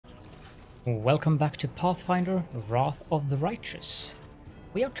Welcome back to Pathfinder Wrath of the Righteous.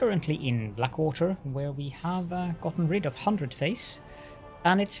 We are currently in Blackwater, where we have gotten rid of 100 Face,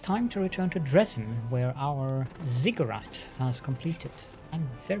 and it's time to return to Dresden, where our Ziggurat has completed. I'm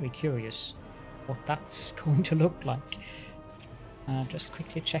very curious what that's going to look like. Just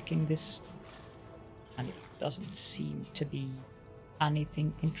quickly checking this, and it doesn't seem to be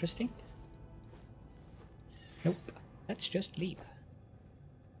anything interesting. Nope, let's just leave.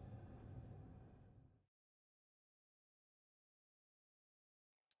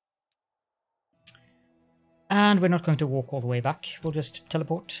 And we're not going to walk all the way back, we'll just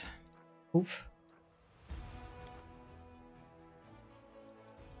teleport. Oof.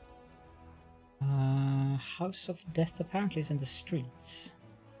 House of Death apparently is in the streets.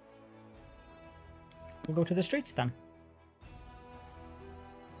 We'll go to the streets then.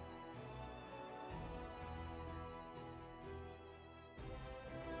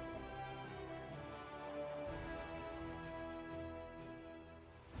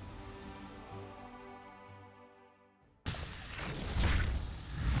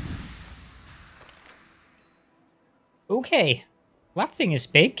 Okay, that thing is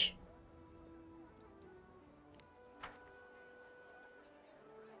big.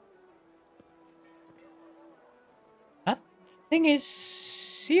 That thing is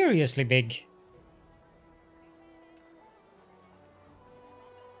seriously big.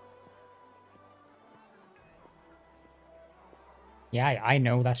 Yeah, I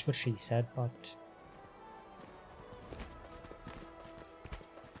know that's what she said, but...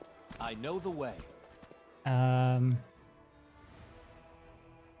 I know the way.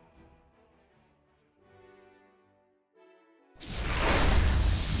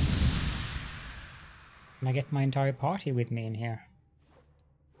 Can I get my entire party with me in here?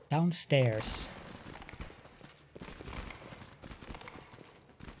 Downstairs.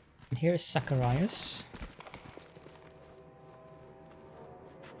 And here's Zacharias.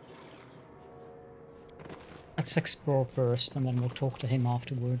 Let's explore first, and then we'll talk to him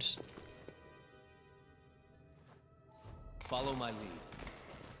afterwards. Follow my lead.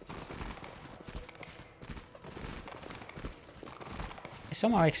 I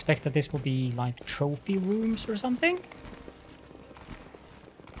somehow expect that this will be like trophy rooms or something.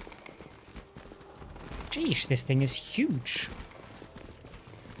 Jeez, this thing is huge.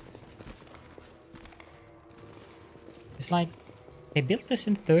 It's like they built this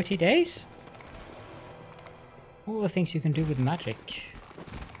in 30 days. All the things you can do with magic.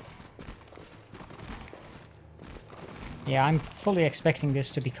 Yeah, I'm fully expecting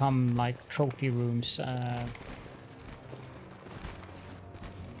this to become like trophy rooms.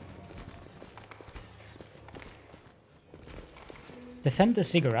 Defend the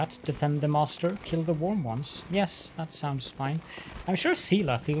Ziggurat, defend the Master, kill the warm ones. Yes, that sounds fine. I'm sure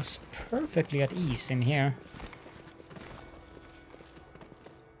Sela feels perfectly at ease in here.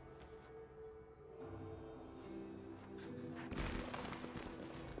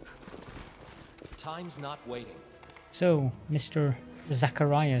 Time's not waiting. So, Mr.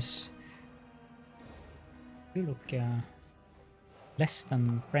 Zacharias, you look less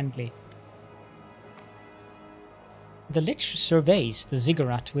than friendly. The Lich surveys the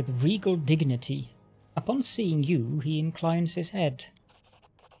Ziggurat with regal dignity. Upon seeing you, he inclines his head.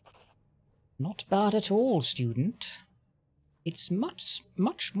 Not bad at all, student. It's much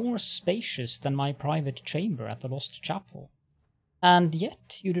more spacious than my private chamber at the Lost Chapel. And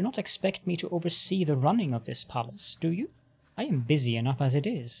yet, you do not expect me to oversee the running of this palace, do you? I am busy enough as it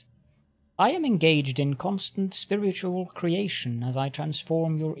is. I am engaged in constant spiritual creation as I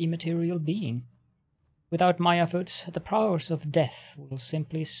transform your immaterial being. Without my efforts, the powers of death will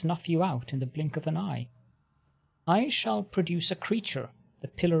simply snuff you out in the blink of an eye. I shall produce a creature, the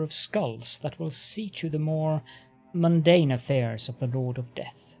Pillar of Skulls, that will see to the more mundane affairs of the Lord of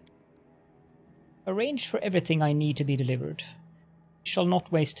Death. Arrange for everything I need to be delivered. I shall not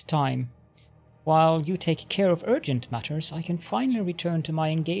waste time. While you take care of urgent matters, I can finally return to my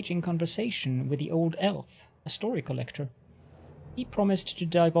engaging conversation with the old elf, a story collector. He promised to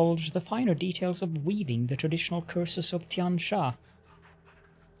divulge the finer details of weaving the traditional curses of Tian Sha.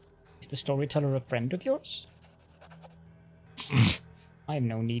 Is the storyteller a friend of yours? I have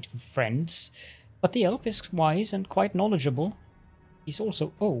no need for friends, but the elf is wise and quite knowledgeable. He's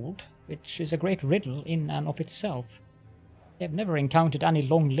also old, which is a great riddle in and of itself. I have never encountered any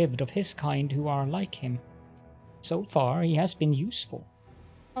long-lived of his kind who are like him. So far, he has been useful.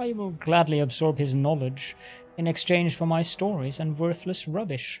 I will gladly absorb his knowledge in exchange for my stories and worthless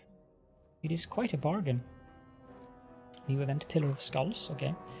rubbish. It is quite a bargain. New event, Pillar of Skulls,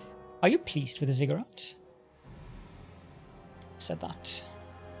 okay. Are you pleased with the Ziggurat? Said that.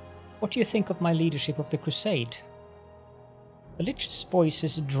 What do you think of my leadership of the crusade? The Lich's voice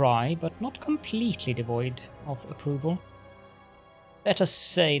is dry, but not completely devoid of approval. Let us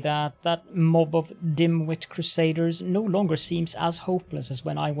say that that mob of dim-wit crusaders no longer seems as hopeless as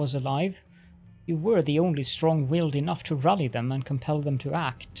when I was alive. You were the only strong-willed enough to rally them and compel them to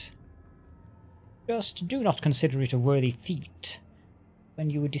act. Just do not consider it a worthy feat.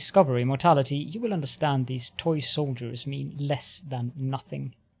 When you discover immortality, you will understand these toy soldiers mean less than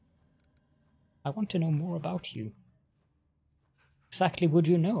nothing. I want to know more about you. Exactly would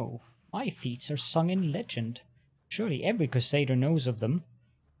you know? My feats are sung in legend. Surely every crusader knows of them.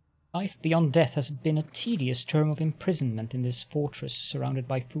 Life beyond death has been a tedious term of imprisonment in this fortress surrounded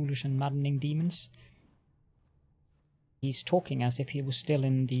by foolish and maddening demons. He's talking as if he was still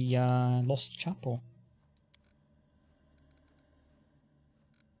in the Lost Chapel.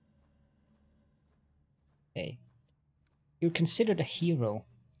 Okay. You're considered a hero.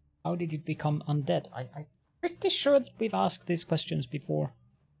 How did you become undead? I'm pretty sure that we've asked these questions before.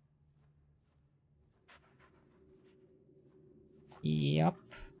 Yep.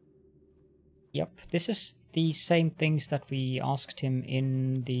 Yep, this is the same things that we asked him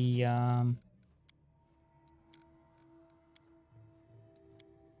in the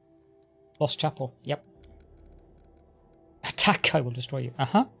Lost Chapel. Yep. Attack, I will destroy you.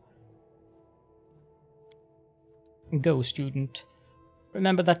 Uh-huh. Go, student.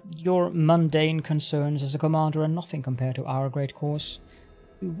 Remember that your mundane concerns as a commander are nothing compared to our great cause.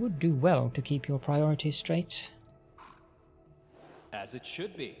 You would do well to keep your priorities straight. As it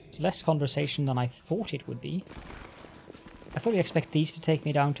should be. It's less conversation than I thought it would be. I fully expect these to take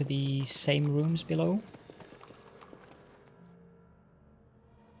me down to the same rooms below.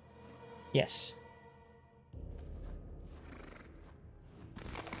 Yes.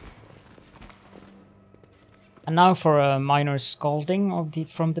 And now for a minor scalding of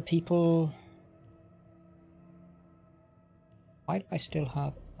from the people. Why do I still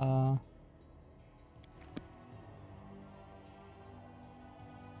have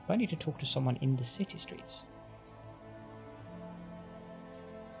do I need to talk to someone in the city streets?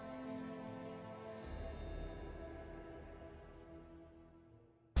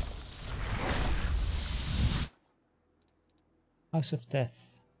 House of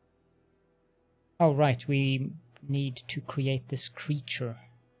Death. Oh right, we need to create this creature.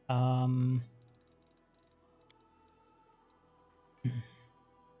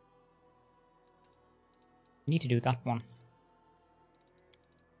 Need to do that one.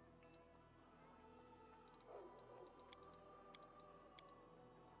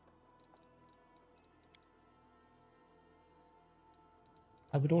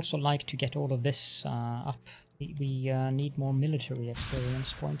 I would also like to get all of this up. We need more military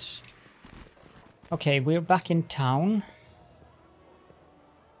experience points. Okay, we're back in town.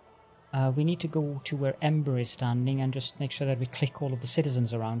 We need to go to where Ember is standing and just make sure that we click all of the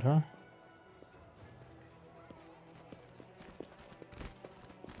citizens around her.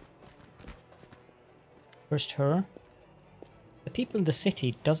 First her. The people in the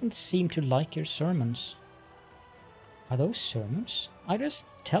city doesn't seem to like your sermons. Are those sermons? I just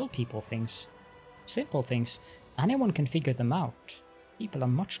tell people things. Simple things. Anyone can figure them out. People are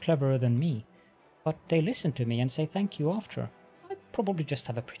much cleverer than me. But they listen to me and say thank you after. I probably just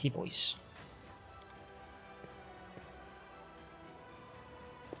have a pretty voice.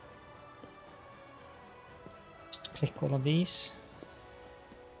 Just click all of these.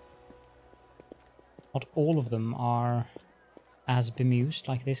 Not all of them are as bemused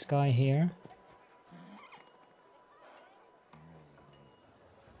like this guy here.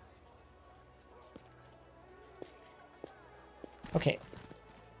 Okay,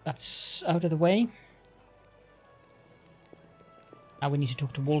 that's out of the way. Now we need to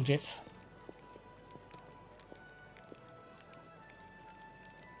talk to Woljith.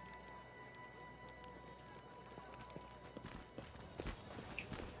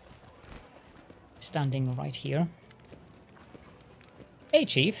 Standing right here. Hey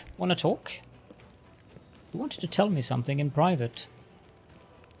Chief, wanna talk? You wanted to tell me something in private.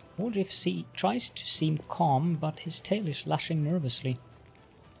 Woljith tries to seem calm, but his tail is lashing nervously.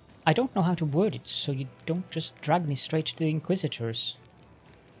 I don't know how to word it, so you don't just drag me straight to the Inquisitors.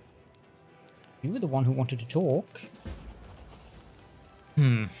 You were the one who wanted to talk.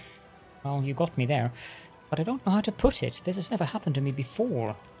 Well, you got me there. But I don't know how to put it. This has never happened to me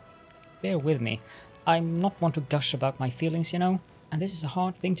before. Bear with me. I'm not one to gush about my feelings, you know, and this is a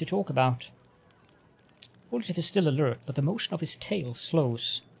hard thing to talk about. Woljith is still alert, but the motion of his tail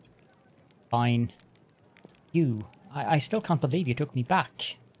slows. Fine. You. I still can't believe you took me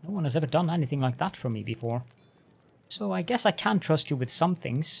back. No one has ever done anything like that for me before. So I guess I can trust you with some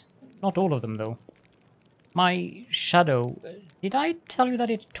things. Not all of them, though. My shadow... did I tell you that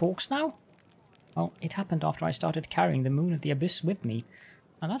it talks now? Well, it happened after I started carrying the Moon of the Abyss with me.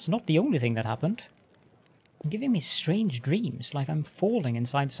 And that's not the only thing that happened. It's giving me strange dreams, like I'm falling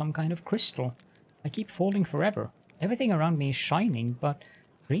inside some kind of crystal. I keep falling forever. Everything around me is shining, but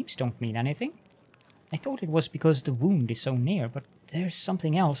dreams don't mean anything. I thought it was because the wound is so near, but there's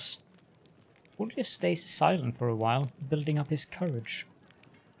something else. Woodliff stays silent for a while, building up his courage.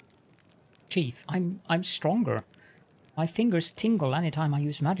 Chief, I'm stronger. My fingers tingle anytime I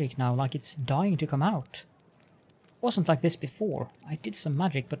use magic now, like it's dying to come out. It wasn't like this before. I did some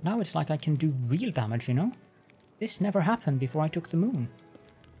magic, but now it's like I can do real damage, you know? This never happened before I took the moon.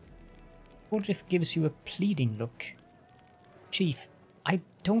 Woodliff gives you a pleading look. Chief, I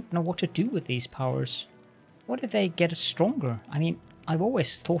don't know what to do with these powers. What if they get stronger? I mean, I've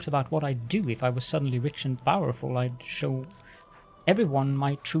always thought about what I'd do if I was suddenly rich and powerful. I'd show everyone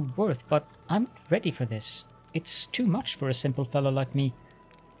my true worth, but I'm not ready for this. It's too much for a simple fellow like me.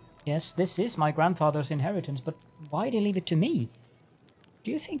 Yes, this is my grandfather's inheritance, but why'd he leave it to me?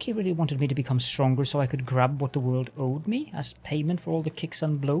 Do you think he really wanted me to become stronger so I could grab what the world owed me as payment for all the kicks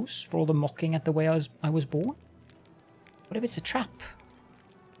and blows, for all the mocking at the way I was born? What if it's a trap?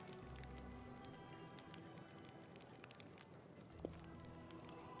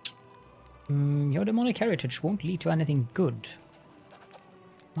 Your demonic heritage won't lead to anything good.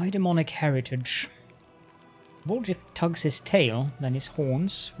 My demonic heritage. Woldriff tugs his tail, then his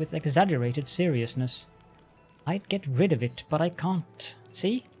horns, with exaggerated seriousness. I'd get rid of it, but I can't.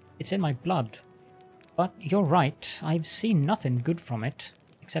 See? It's in my blood. But you're right, I've seen nothing good from it,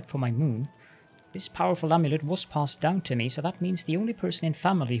 except for my moon. This powerful amulet was passed down to me, so that means the only person in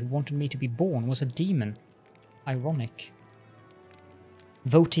family who wanted me to be born was a demon. Ironic.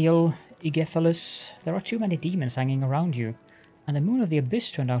 Votiel, Igethalus, there are too many demons hanging around you, and the Moon of the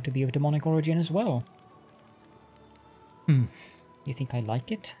Abyss turned out to be of demonic origin as well. You think I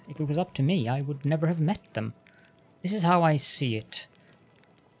like it? If it was up to me, I would never have met them. This is how I see it.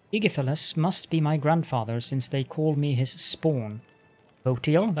 Igethalus must be my grandfather, since they call me his spawn.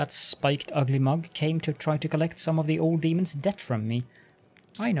 Votiel, that spiked ugly mug, came to try to collect some of the old demon's debt from me.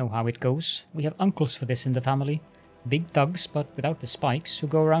 I know how it goes. We have uncles for this in the family. Big thugs, but without the spikes, who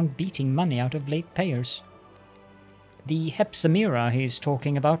go around beating money out of late payers. The Hepsamira he's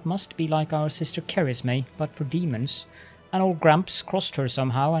talking about must be like our sister Kerisme, but for demons. And old Gramps crossed her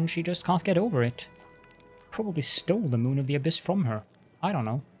somehow, and she just can't get over it. Probably stole the Moon of the Abyss from her. I don't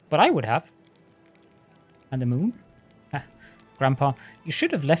know, but I would have. And the moon? Grandpa, you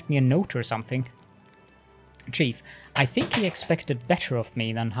should have left me a note or something. Chief, I think he expected better of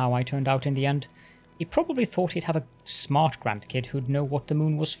me than how I turned out in the end. He probably thought he'd have a smart grandkid who'd know what the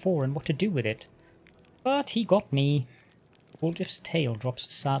moon was for and what to do with it. But he got me. Woldriff's tail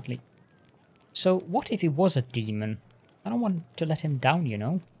drops sadly. So what if he was a demon? I don't want to let him down, you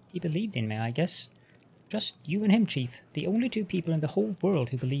know. He believed in me, I guess. Just you and him, Chief. The only two people in the whole world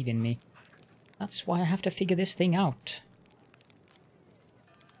who believe in me. That's why I have to figure this thing out.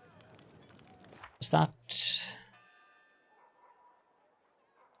 Was that...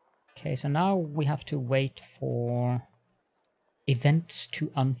 Okay, so now we have to wait for events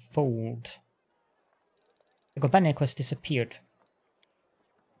to unfold. The companion quest disappeared.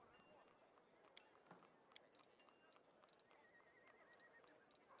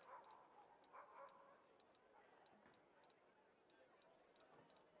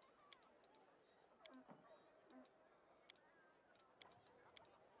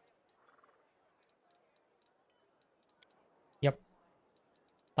 Yep.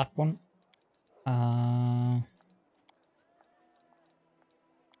 That one.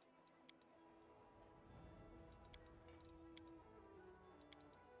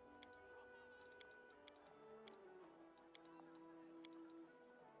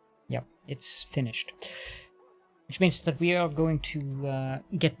 Yep, it's finished. Which means that we are going to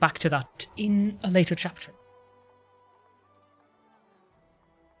get back to that in a later chapter.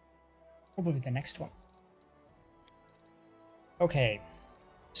 Probably the next one. Okay,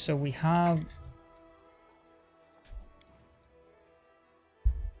 so we have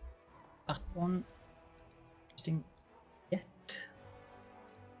that one. Interesting. Yet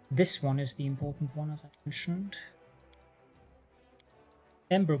this one is the important one, as I mentioned.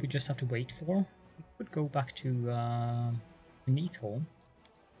 Ember we just have to wait for. We could go back to Beneath Hall.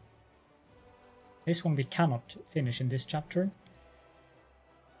 This one we cannot finish in this chapter.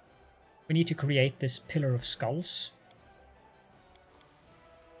 We need to create this Pillar of Skulls.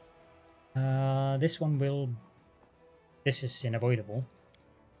 This one will... This is unavoidable.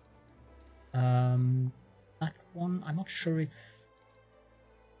 That one, I'm not sure if...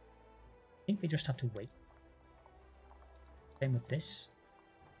 think we just have to wait. Same with this.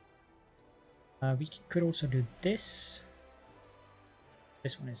 We could also do this.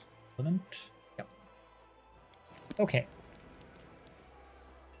 This one is relevant. Yep. Okay.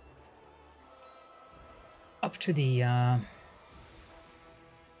 Up to the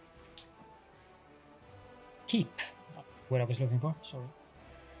keep. What I was looking for, sorry.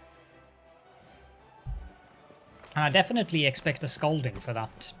 And I definitely expect a scalding for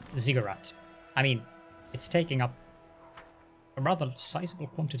that Ziggurat. I mean, it's taking up a rather sizable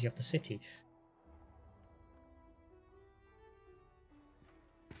quantity of the city.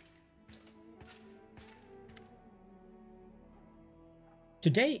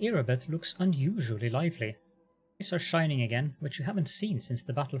 Today Erebeth looks unusually lively. Eyes are shining again, which you haven't seen since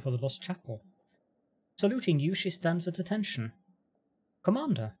the battle for the Lost Chapel. Saluting you, she stands at attention.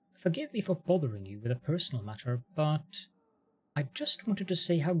 Commander, forgive me for bothering you with a personal matter, but I just wanted to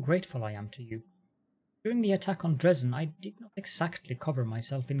say how grateful I am to you. During the attack on Dresden, I did not exactly cover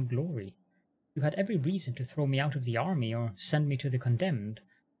myself in glory. You had every reason to throw me out of the army or send me to the condemned,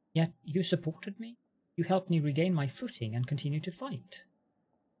 yet you supported me. You helped me regain my footing and continue to fight.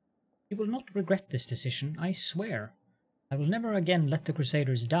 You will not regret this decision, I swear. I will never again let the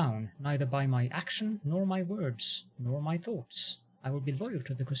Crusaders down, neither by my action, nor my words, nor my thoughts. I will be loyal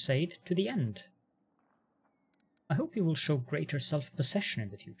to the Crusade to the end. I hope you will show greater self-possession in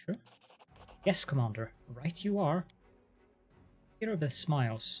the future. Yes, Commander, right you are. Erebeth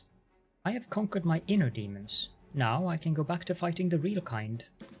smiles. I have conquered my inner demons. Now I can go back to fighting the real kind.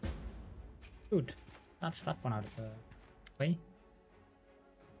 Good. That's that one out of the way.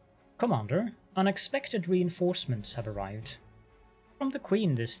 Commander, unexpected reinforcements have arrived. From the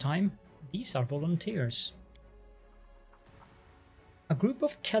Queen this time. These are volunteers. A group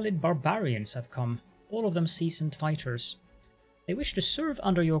of Kelid barbarians have come, all of them seasoned fighters. They wish to serve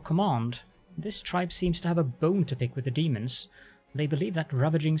under your command. This tribe seems to have a bone to pick with the demons. They believe that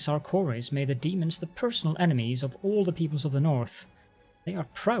ravaging Sarkores made the demons the personal enemies of all the peoples of the north. They are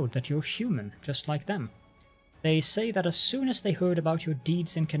proud that you're human, just like them. They say that as soon as they heard about your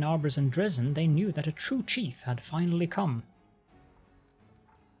deeds in Kenarbres and Dresden, they knew that a true chief had finally come.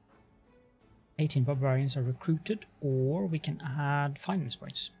 18 barbarians are recruited, or we can add finance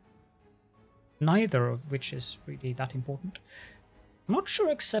points. Neither of which is really that important. I'm not sure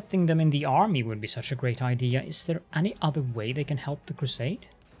accepting them in the army would be such a great idea. Is there any other way they can help the Crusade?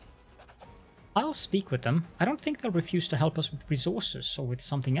 I'll speak with them. I don't think they'll refuse to help us with resources or with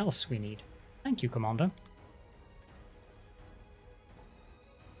something else we need. Thank you, Commander.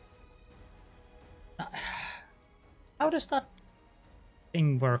 How does that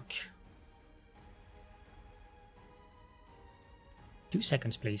thing work? 2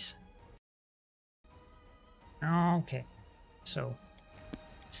 seconds, please. Okay, so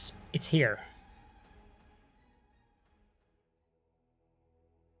it's here.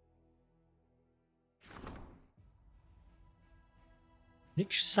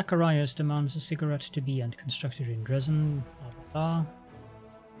 Lich Zacharias demands a Ziggurat to be and constructed in Dresden. Blah, blah, blah.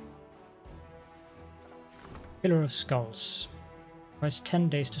 Pillar of Skulls. Requires 10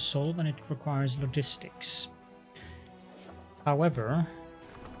 days to solve and it requires logistics. However,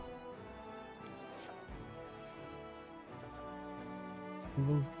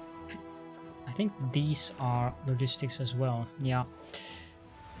 I think these are logistics as well. Yeah.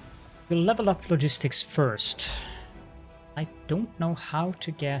 We'll level up logistics first. I don't know how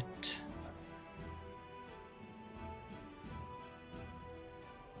to get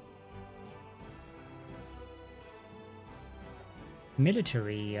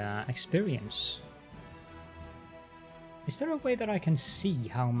military experience. Is there a way that I can see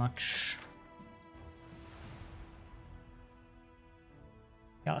how much?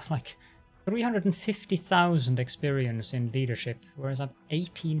 Yeah, like 350,000 experience in leadership, whereas I have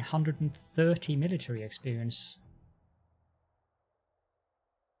 1,830 military experience.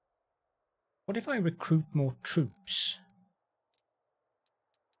 What if I recruit more troops?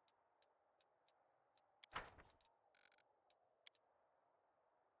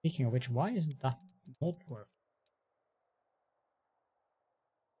 Speaking of which, why isn't that mod work?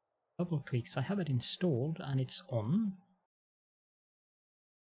 Double tweaks. I have it installed and it's on.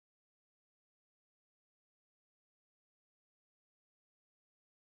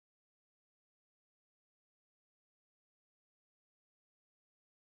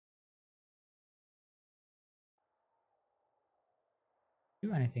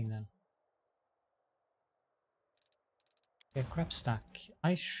 Do anything then. Okay, crap stack.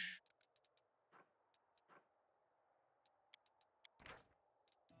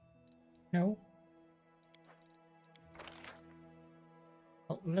 No.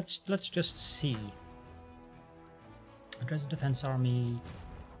 Well, let's just see. Address Defense Army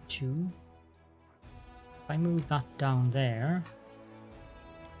 2. If I move that down there,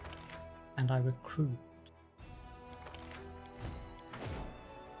 and I recruit.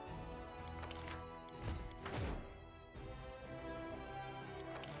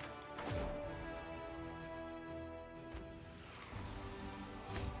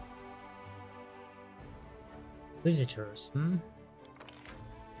 Visitors,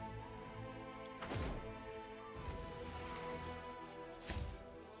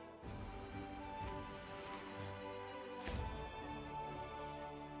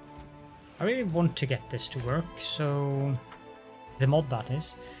 I really want to get this to work, so the mod that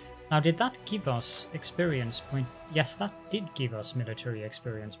is. Now, did that give us experience point? Yes, that did give us military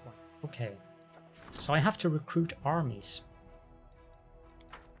experience point. Okay, so I have to recruit armies.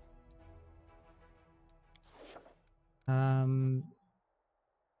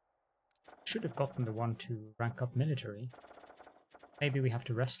 Should have gotten the one to rank up military. Maybe we have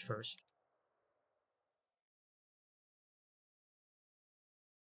to rest first.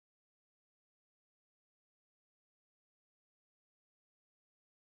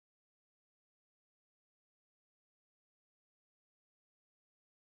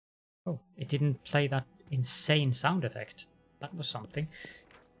 Oh, it didn't play that insane sound effect. That was something.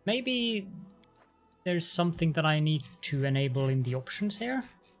 Maybe there's something that I need to enable in the options here.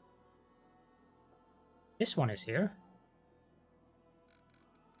 This one is here.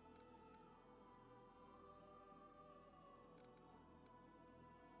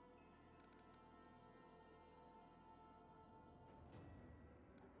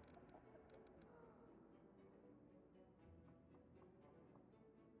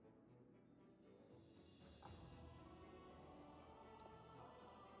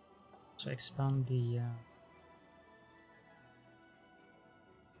 So expand the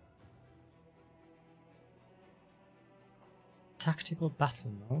tactical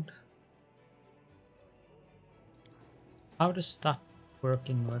battle mode. How does that work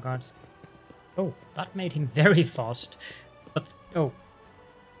in regards? Oh, that made him very fast. But oh,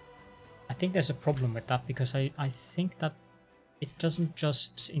 I think there's a problem with that because I think that it doesn't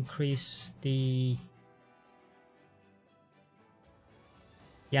just increase the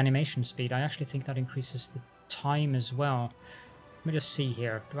animation speed. I actually think that increases the time as well. Let me just see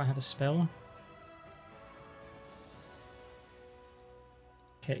here. Do I have a spell?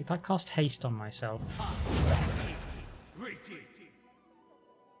 Okay, if I cast haste on myself.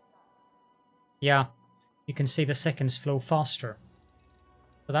 Yeah, you can see the seconds flow faster.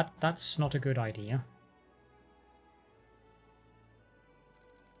 So that's not a good idea.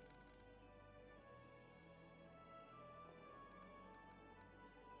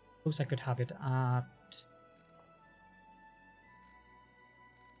 Suppose I could have it at...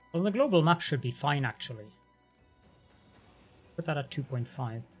 Well, the global map should be fine, actually. Put that at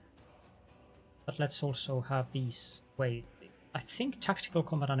 2.5. But let's also have these... Wait, I think tactical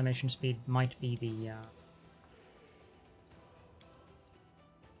combat animation speed might be the...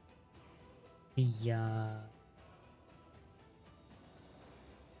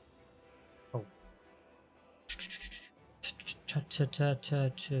 Oh.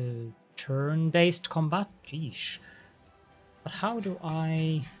 Turn-based combat? Jeesh. But how do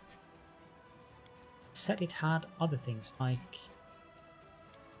I... Said it had other things, like...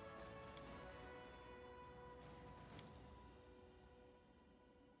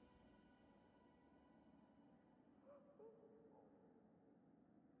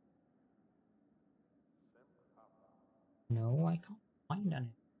 No, I can't find any.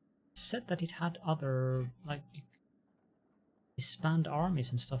 It said that it had other, like, disband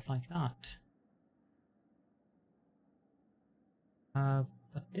armies and stuff like that.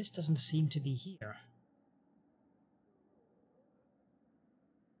 But this doesn't seem to be here.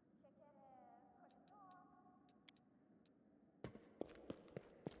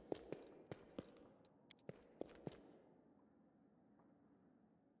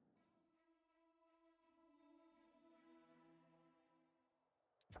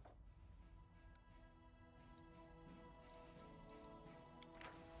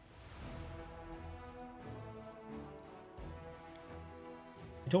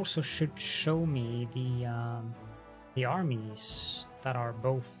 It also should show me the armies that are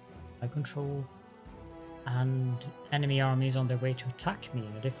both I control and enemy armies on their way to attack me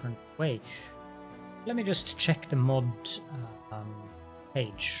in a different way. Let me just check the mod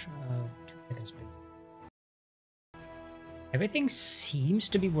page. 2 seconds, please. Everything seems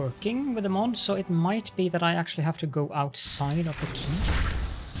to be working with the mod, so it might be that I actually have to go outside of the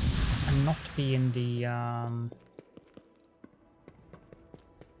keep and not be in the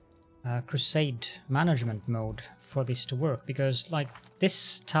crusade management mode for this to work, because like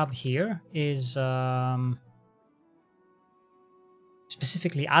this tab here is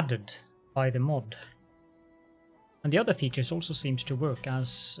specifically added by the mod, and the other features also seemed to work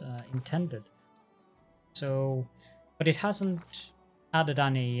as intended. So, but it hasn't added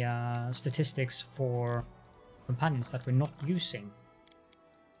any statistics for companions that we're not using,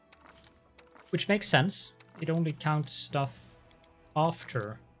 which makes sense. It only counts stuff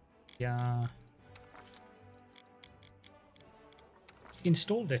after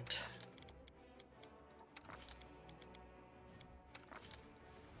installed it.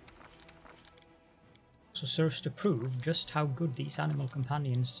 Also serves to prove just how good these animal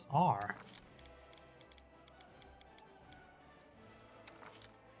companions are.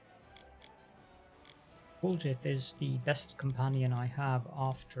 Woljif is the best companion I have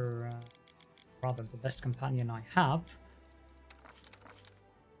after, rather the best companion I have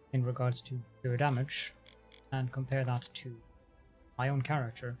in regards to pure damage, and compare that to my own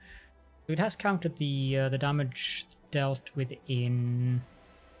character. So it has counted the damage dealt within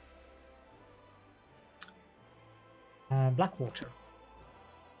Blackwater.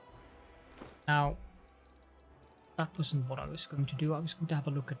 Now, that wasn't what I was going to do. I was going to have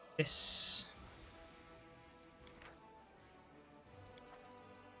a look at this.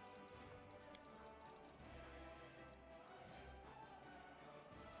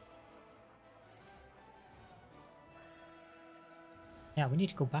 Yeah, we need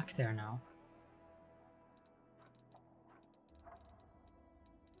to go back there now.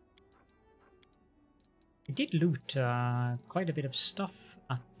 We did loot quite a bit of stuff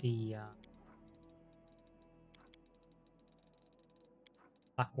at the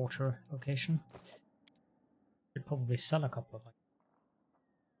Blackwater location. Should probably sell a couple of them.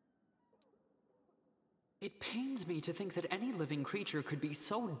 It pains me to think that any living creature could be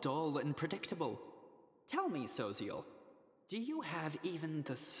so dull and predictable. Tell me, Soziel, do you have even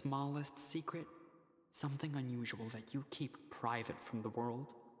the smallest secret? Something unusual that you keep private from the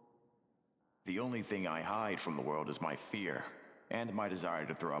world? The only thing I hide from the world is my fear, and my desire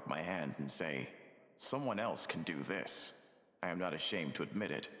to throw up my hand and say, someone else can do this. I am not ashamed to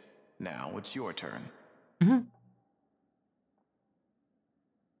admit it. Now it's your turn. Mm-hmm.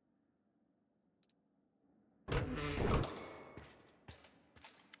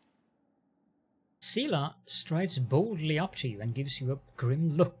 Sela strides boldly up to you and gives you a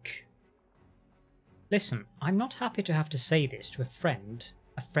grim look. Listen, I'm not happy to have to say this to a friend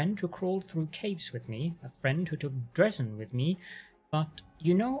who crawled through caves with me, a friend who took Dresden with me, but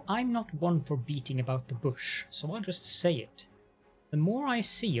you know I'm not one for beating about the bush, so I'll just say it. The more I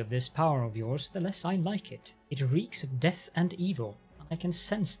see of this power of yours, the less I like it. It reeks of death and evil, and I can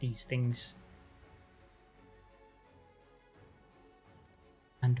sense these things.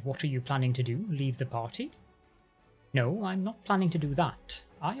 And what are you planning to do? Leave the party? No, I'm not planning to do that.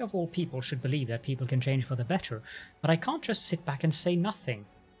 I, of all people, should believe that people can change for the better, but I can't just sit back and say nothing.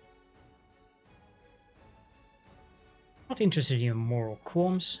 Not interested in your moral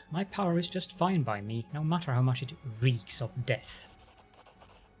qualms. My power is just fine by me, no matter how much it reeks of death.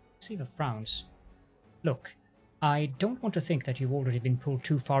 Sela frowns. Look, I don't want to think that you've already been pulled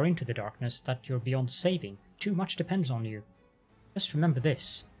too far into the darkness, that you're beyond saving. Too much depends on you. Just remember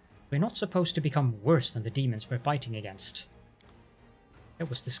this. We're not supposed to become worse than the demons we're fighting against. That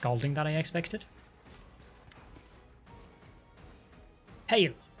was the scalding that I expected.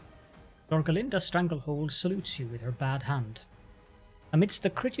 Hail! Dorgalinda Stranglehold salutes you with her bad hand. Amidst the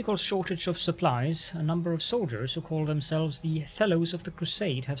critical shortage of supplies, a number of soldiers who call themselves the Fellows of the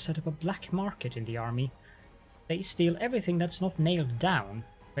Crusade have set up a black market in the army. They steal everything that's not nailed down,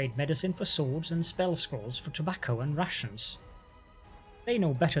 trade medicine for swords and spell scrolls for tobacco and rations. They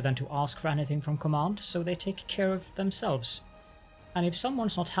know better than to ask for anything from command, so they take care of themselves. And if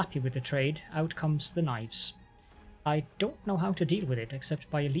someone's not happy with the trade, out comes the knives. I don't know how to deal with it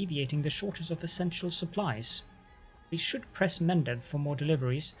except by alleviating the shortage of essential supplies. We should press Mendev for more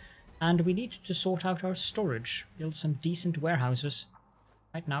deliveries, and we need to sort out our storage, build some decent warehouses.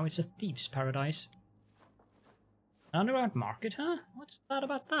 Right now it's a thief's paradise. An underground market, huh? What's bad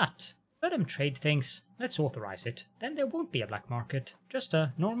about that? Let them trade things. Let's authorize it. Then there won't be a black market. Just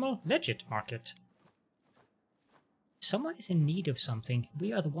a normal, legit market. If someone is in need of something,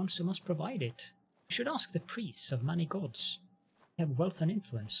 we are the ones who must provide it. We should ask the priests of many gods. They have wealth and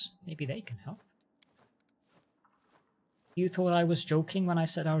influence. Maybe they can help. You thought I was joking when I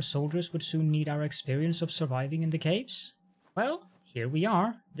said our soldiers would soon need our experience of surviving in the caves? Well, here we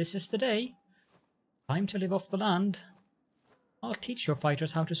are. This is the day. Time to live off the land. I'll teach your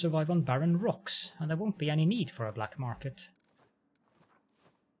fighters how to survive on barren rocks, and there won't be any need for a black market.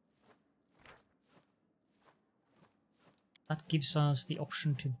 That gives us the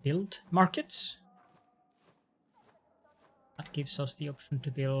option to build markets. That gives us the option to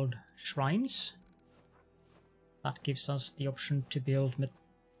build shrines. That gives us the option to build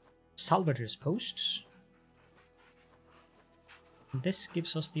salvagers posts. And this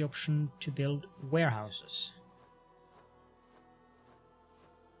gives us the option to build warehouses.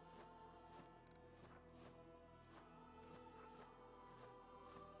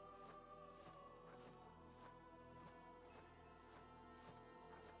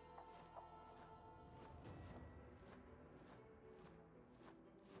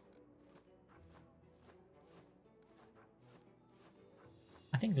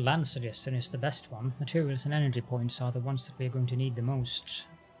 I think land suggestion is the best one. Materials and energy points are the ones that we're going to need the most.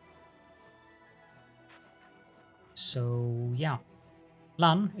 So yeah.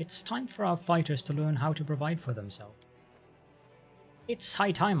 Lan, it's time for our fighters to learn how to provide for themselves. It's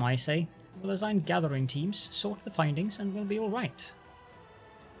high time, I say. We'll assign gathering teams, sort the findings, and we'll be alright.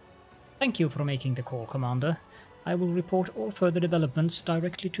 Thank you for making the call, Commander. I will report all further developments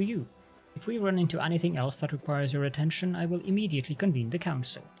directly to you. If we run into anything else that requires your attention, I will immediately convene the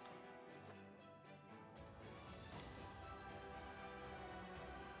council.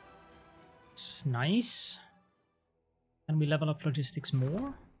 It's nice. Can we level up logistics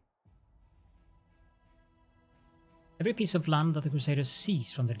more? Every piece of land that the Crusaders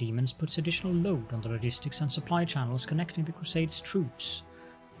seize from the demons puts additional load on the logistics and supply channels connecting the Crusade's troops.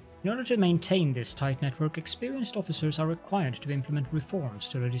 In order to maintain this tight network, experienced officers are required to implement reforms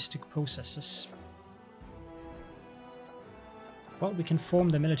to logistic processes. Well, we can form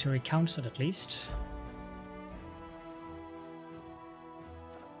the military council at least.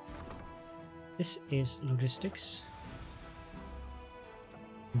 This is logistics.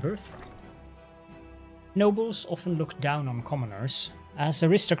 Birthright. Nobles often look down on commoners, as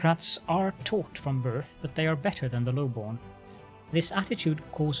aristocrats are taught from birth that they are better than the lowborn. This attitude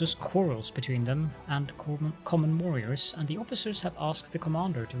causes quarrels between them and common warriors, and the officers have asked the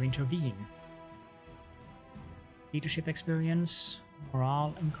commander to intervene. Leadership experience,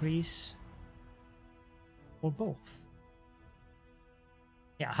 morale increase, or both.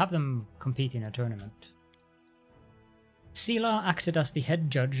 Yeah, have them compete in a tournament. Sela acted as the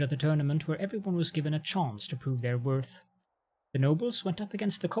head judge at the tournament where everyone was given a chance to prove their worth. The nobles went up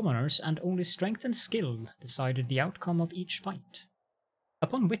against the commoners, and only strength and skill decided the outcome of each fight.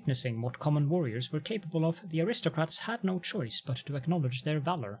 Upon witnessing what common warriors were capable of, the aristocrats had no choice but to acknowledge their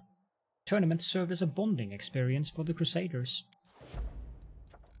valor. Tournaments serve as a bonding experience for the Crusaders.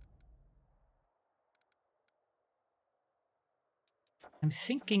 I'm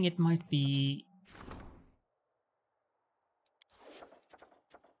thinking it might be...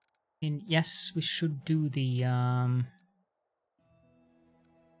 yes, we should do the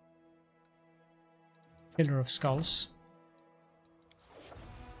Pillar of Skulls.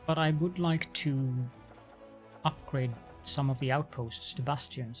 But I would like to upgrade some of the outposts to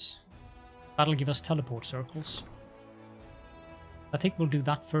bastions. That'll give us teleport circles. I think we'll do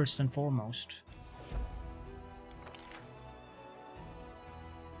that first and foremost.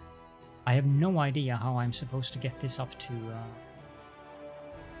 I have no idea how I'm supposed to get this up to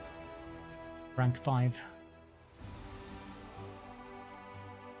rank 5.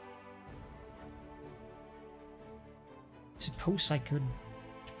 Suppose I could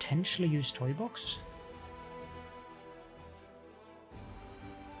potentially use Toy Box?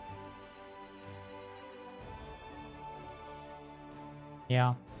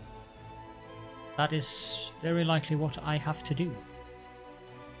 Yeah. That is very likely what I have to do.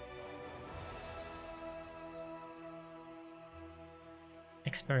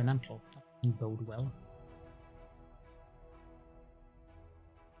 Experimental. That doesn't bode well.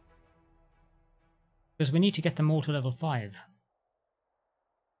 Because we need to get them all to level 5.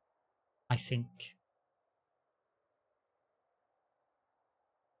 I think.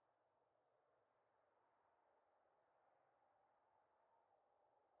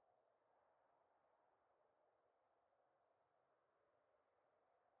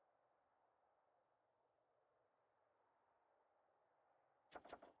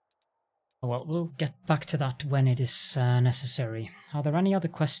 Well, we'll get back to that when it is necessary. Are there any other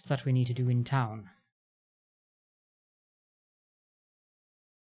quests that we need to do in town?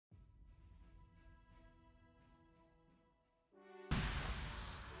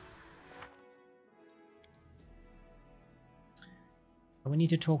 We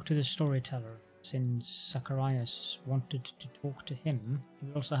need to talk to the storyteller, since Zacharias wanted to talk to him.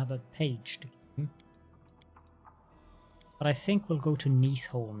 We also have a page to give him. But I think we'll go to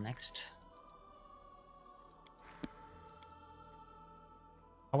Neathholm next.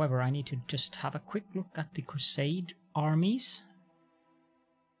 However, I need to just have a quick look at the crusade armies.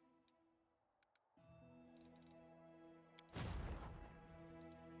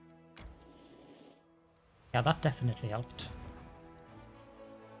 Yeah, that definitely helped.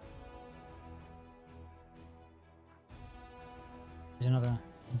 There's another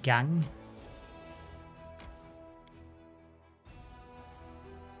gang.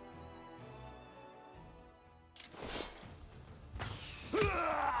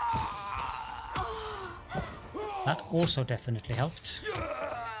 That also definitely helped.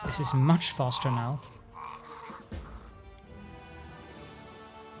 This is much faster now.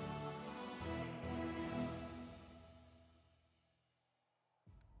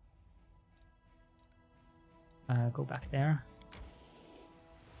 Go back there.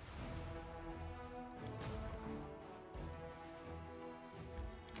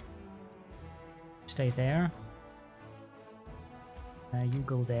 Stay there. You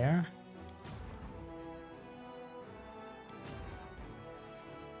go there.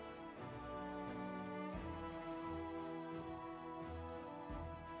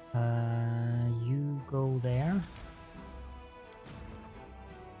 You go there.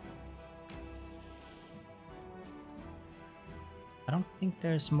 I don't think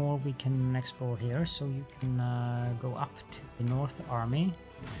there's more we can explore here, so you can go up to the North Army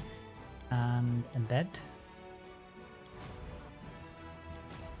and embed.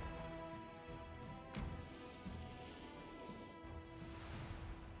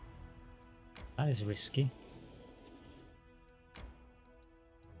 That is risky.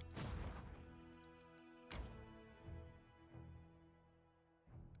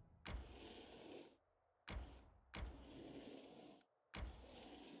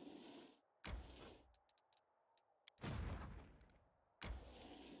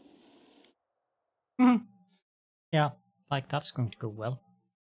 Yeah, like that's going to go well.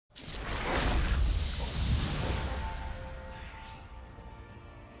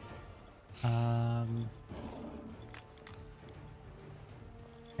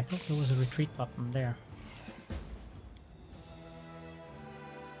 I thought there was a retreat button there.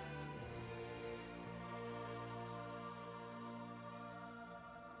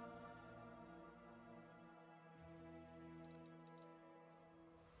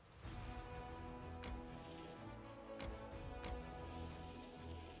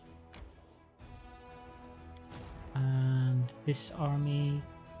 And this army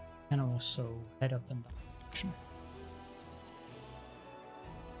can also head up in that direction.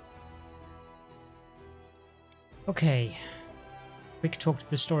 Okay, quick talk to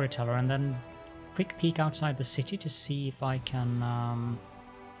the storyteller and then quick peek outside the city to see if I can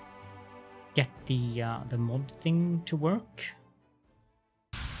get the mod thing to work.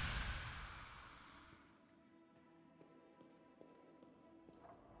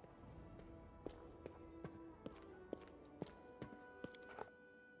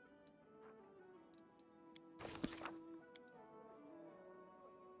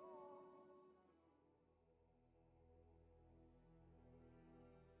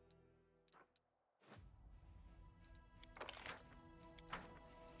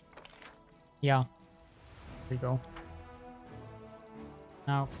 Yeah, here we go.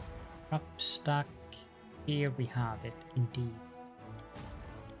 Now, prop stack, here we have it, indeed.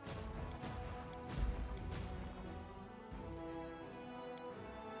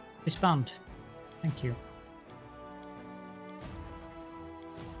 Disband, thank you.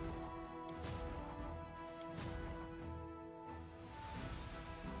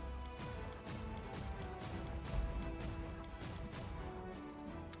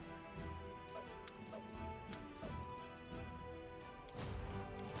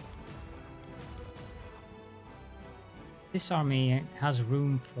 This army has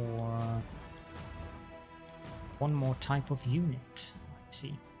room for one more type of unit. Let's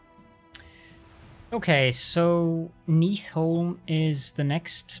see. Okay, so Neathholm is the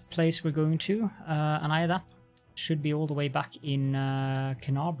next place we're going to, and that should be all the way back in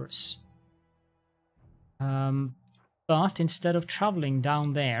Canabras. But instead of traveling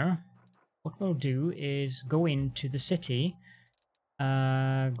down there, what we'll do is go into the city,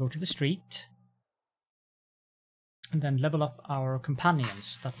 go to the street, and then level up our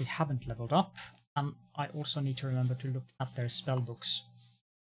companions that we haven't leveled up. And I also need to remember to look at their spell books.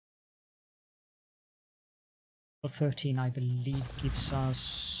 Level 13, I believe, gives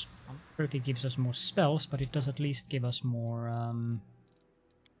us... I'm not sure if it gives us more spells, but it does at least give us more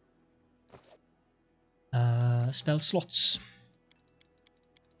spell slots.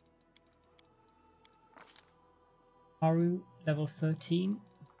 Haru, level 13.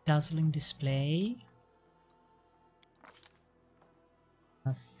 Dazzling Display.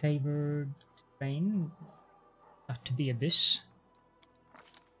 A favored terrain. That to be Abyss.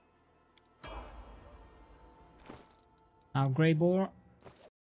 Now Greyboar.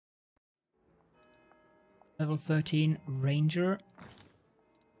 Level 13 Ranger.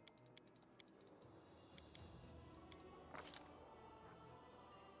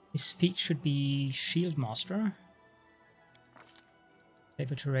 His feat should be Shield Master.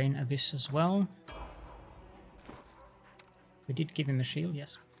 Favor Terrain Abyss as well. We did give him a shield,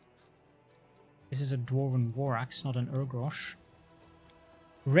 yes. This is a Dwarven War Axe, not an Urgrosh.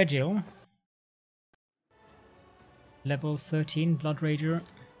 Regil. Level 13 Blood Rager.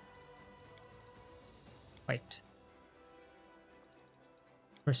 Wait.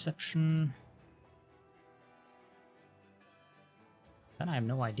 Perception. Then I have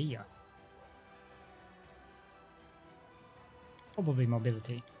no idea. Probably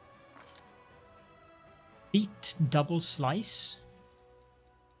mobility. Feet double slice.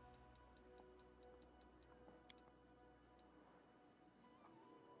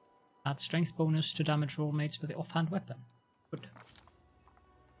 Add strength bonus to damage roll mates with the offhand weapon. Good.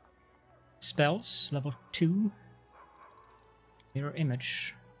 Spells, level 2. Mirror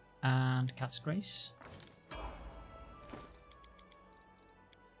Image and Cat's Grace.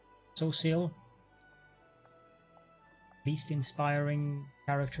 Social. Least inspiring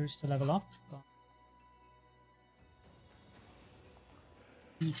characters to level up. But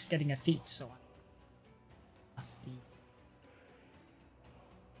he's getting a feat, so at the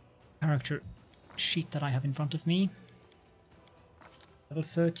character sheet that I have in front of me. Level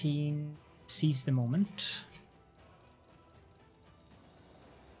 13, Seize the Moment.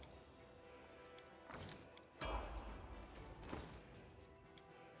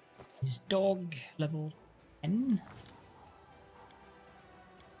 His dog, level 10.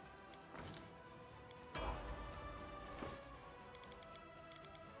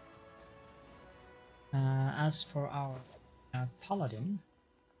 As for our paladin,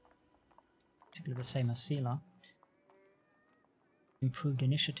 basically the same as Sela. Improved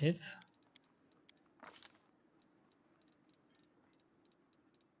initiative.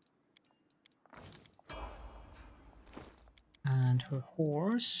 And her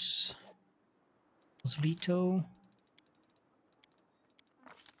horse was Leto.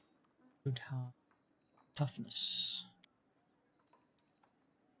 Should have toughness.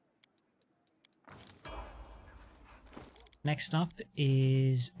 Next up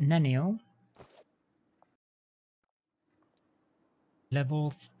is Nenio.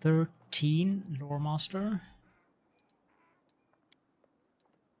 Level 13 Lore Master.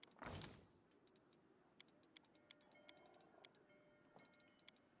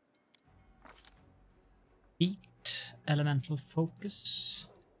 Feat, Elemental Focus.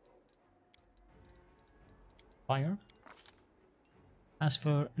 Fire. As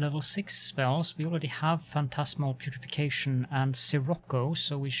for level 6 spells, we already have Phantasmal Purification and Sirocco,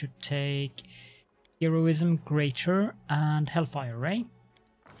 so we should take Heroism, Greater, and Hellfire Ray.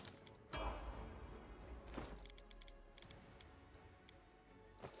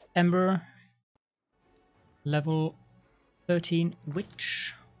 Ember, level 13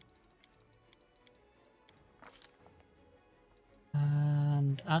 Witch.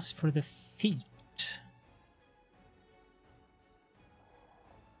 And as for the feat,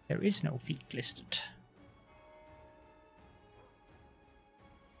 there is no feat listed.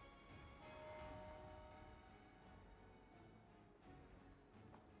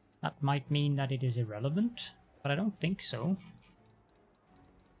 That might mean that it is irrelevant, but I don't think so.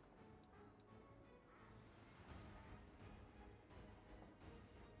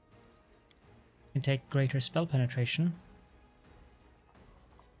 You can take Greater Spell Penetration.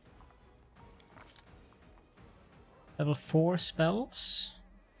 Level 4 spells.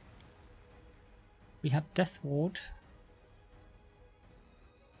 We have Death Ward.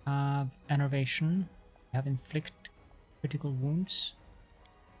 Enervation. We have Inflict Critical Wounds.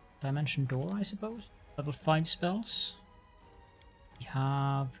 Dimension Door, I suppose. Level 5 spells. We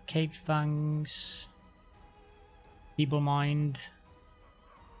have Cave Fangs, Feeble Mind,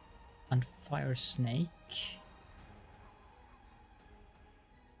 and Fire Snake.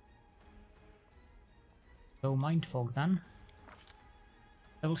 So Mind Fog then.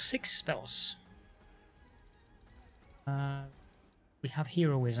 Level 6 spells. We have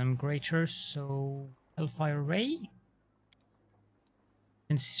Heroism, Greater, so Hellfire Ray.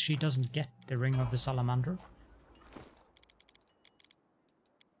 Since she doesn't get the Ring of the Salamander.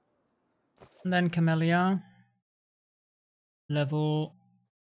 And then Camellia. Level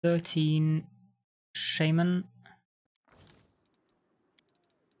 13 Shaman.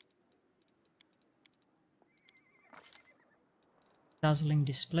 Dazzling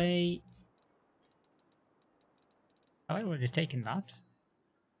Display. Have I already taken that?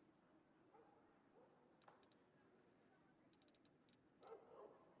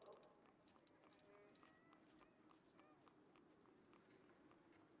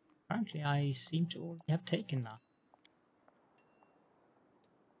 Apparently I seem to already have taken that.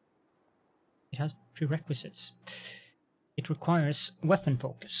 It has prerequisites. It requires weapon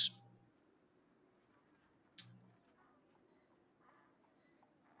focus.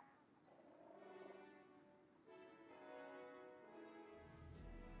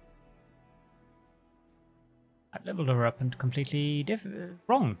 I've leveled her up and completely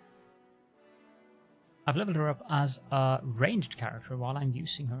wrong. I've leveled her up as a ranged character while I'm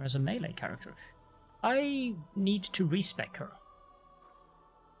using her as a melee character. I need to respec her.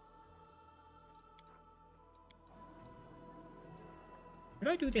 Should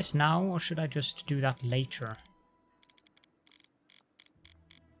I do this now or should I just do that later?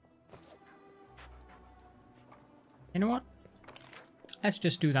 You know what? Let's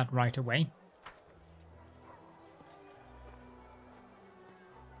just do that right away.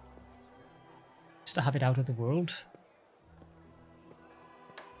 Just to have it out of the world.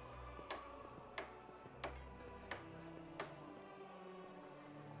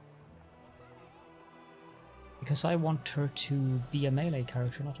 Because I want her to be a melee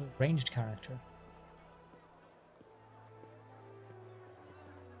character, not a ranged character.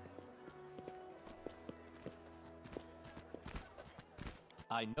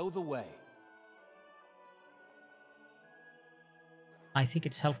 I know the way. I think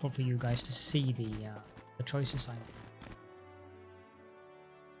it's helpful for you guys to see the choices I make.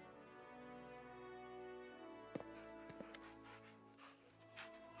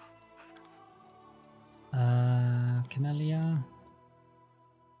 Camellia.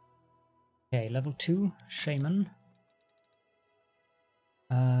 Okay, level 2, Shaman.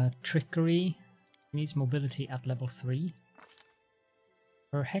 Trickery. Needs mobility at level 3.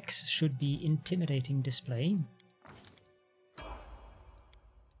 Her hex should be intimidating display.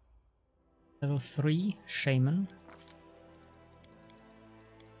 Level 3, Shaman.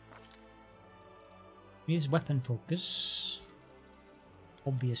 Needs weapon focus.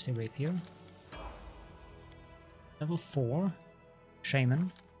 Obviously rapier. Level 4,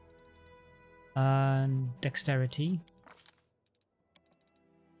 Shaman. And dexterity.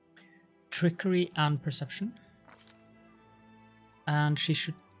 Trickery and perception. And she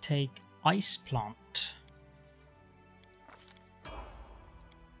should take Ice Plant.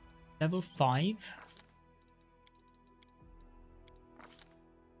 Level 5.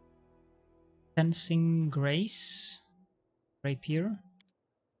 Sensing Grace. Rapier.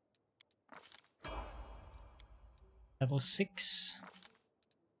 Level 6.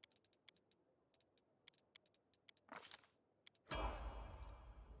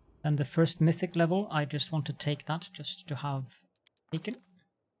 And the first mythic level, I just want to take that just to have taken.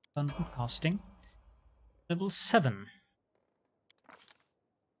 Abundant casting. Level 7.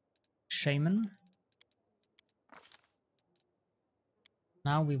 Shaman.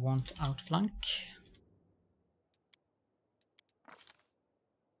 Now we want outflank.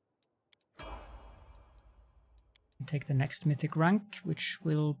 Take the next mythic rank, which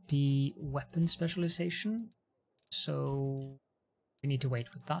will be weapon specialization. So we need to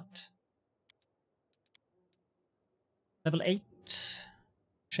wait with that. Level 8,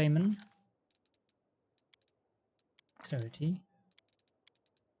 Shaman. Dexterity.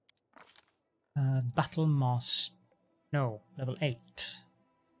 Battle Master. No, level 8.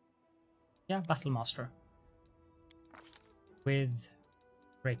 Yeah, Battle Master. With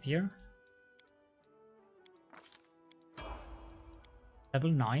Rapier. Level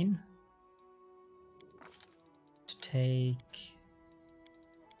 9. To take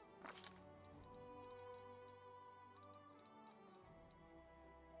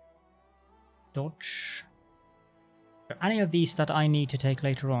dodge. Are any of these that I need to take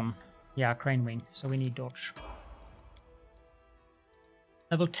later on? Yeah, Crane Wing, so we need dodge.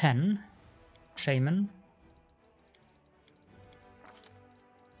 Level 10, Shaman.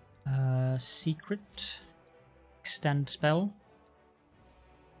 Secret. Extend spell.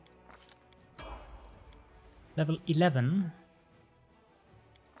 Level 11.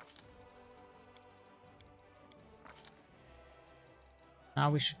 Now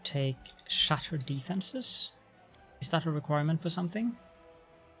we should take Shatter Defenses. Is that a requirement for something?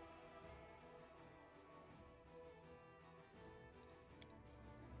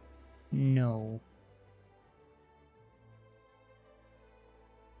 No.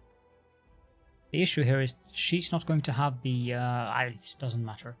 The issue here is she's not going to have the... it doesn't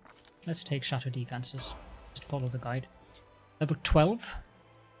matter. Let's take Shatter Defenses. Just follow the guide. Level 12.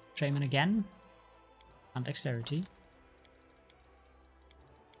 Shaman again. And Dexterity.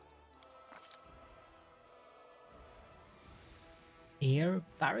 air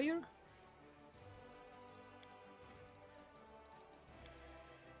barrier?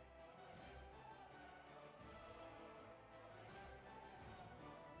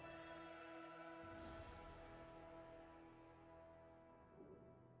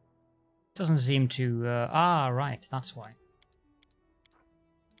 Doesn't seem to... right, that's why.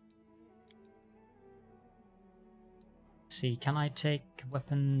 Let's see, can I take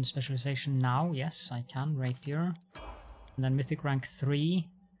weapon specialization now? Yes, I can. Rapier. And then Mythic rank 3.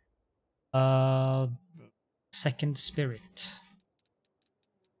 Second Spirit.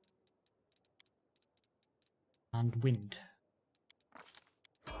 And Wind.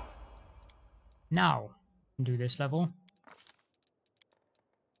 Now, do this level.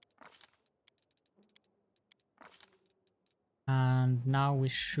 And now we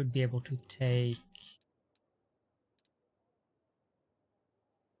should be able to take...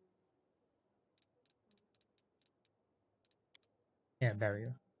 air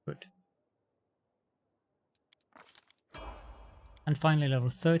barrier. Good. And finally level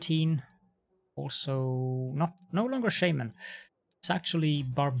 13. Also no longer Shaman. It's actually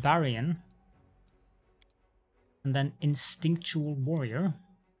Barbarian. And then Instinctual Warrior.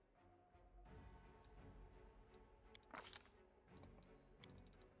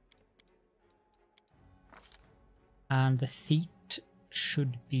 And the feat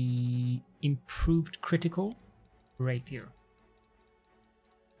should be Improved Critical Rapier.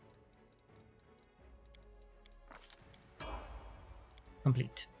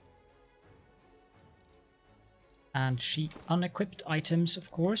 Complete. And she unequipped items,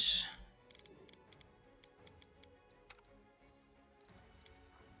 of course.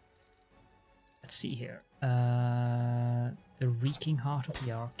 Let's see here. The Reeking Heart of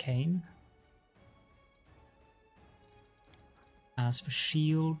the Arcane. As for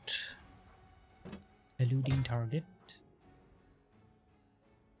shield, eluding target.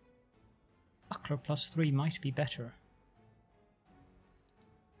 Buckler +3 might be better.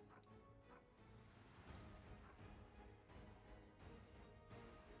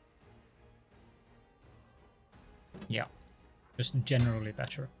 Yeah, just generally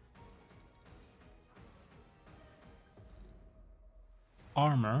better.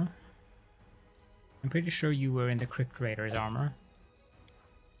 Armor. I'm pretty sure you were in the Crypt Raiders armor.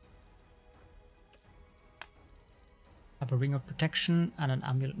 Have a ring of protection and an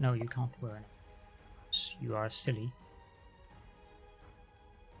amulet. No, you can't wear it. You are silly.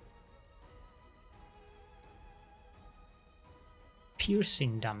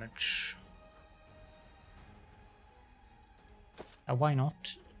 Piercing damage. Why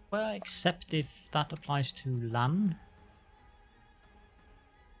not? Well, except if that applies to Lan.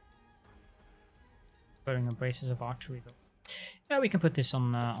 Wearing Embraces of Archery though. Yeah, we can put this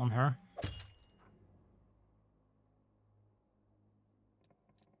on her.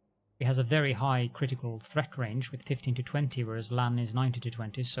 He has a very high critical threat range with 15 to 20, whereas Lan is 90 to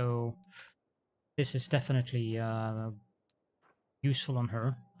 20, so this is definitely useful on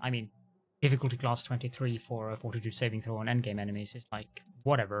her. I mean, difficulty class 23 for a fortitude saving throw on endgame enemies is like,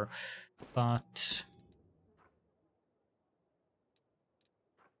 whatever, but...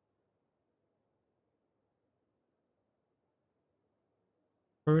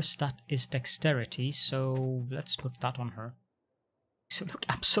 First, that is dexterity, so let's put that on her. To look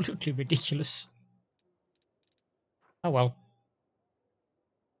absolutely ridiculous. Oh well.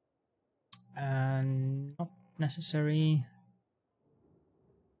 Not necessary.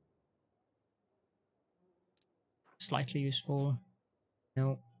 Slightly useful.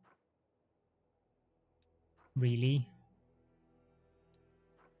 No. Really?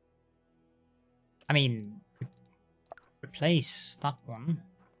 I mean, replace that one.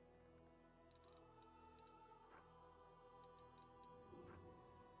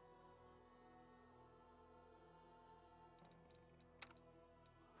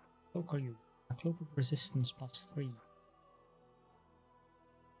 Cloak are you? A cloak of resistance +3.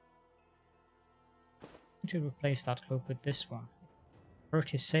 I need to replace that cloak with this one.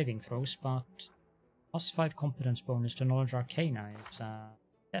 Hurt his saving throws, but +5 competence bonus to knowledge arcana is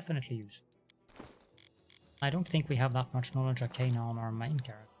definitely useful. I don't think we have that much knowledge arcana on our main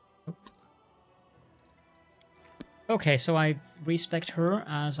character. Nope. Okay, so I respect her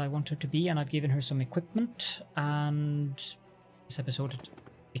as I want her to be, and I've given her some equipment, and this episode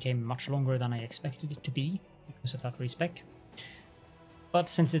became much longer than I expected it to be because of that respec. But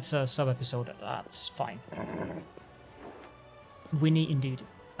since it's a sub-episode, that's fine. Winnie indeed.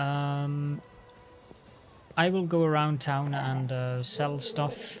 I will go around town and sell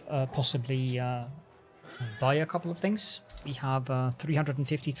stuff, possibly buy a couple of things. We have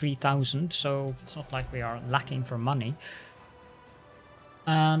 353,000, so it's not like we are lacking for money.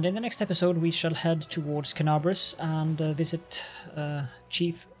 And in the next episode we shall head towards Canabras and visit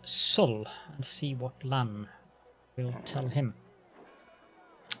Chief Sol and see what Lan will tell him.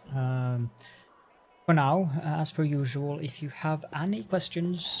 For now, as per usual, if you have any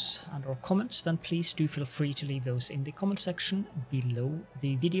questions and or comments, then please do feel free to leave those in the comment section below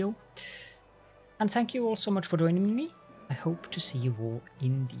the video. And thank you all so much for joining me. I hope to see you all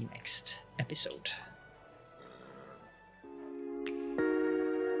in the next episode.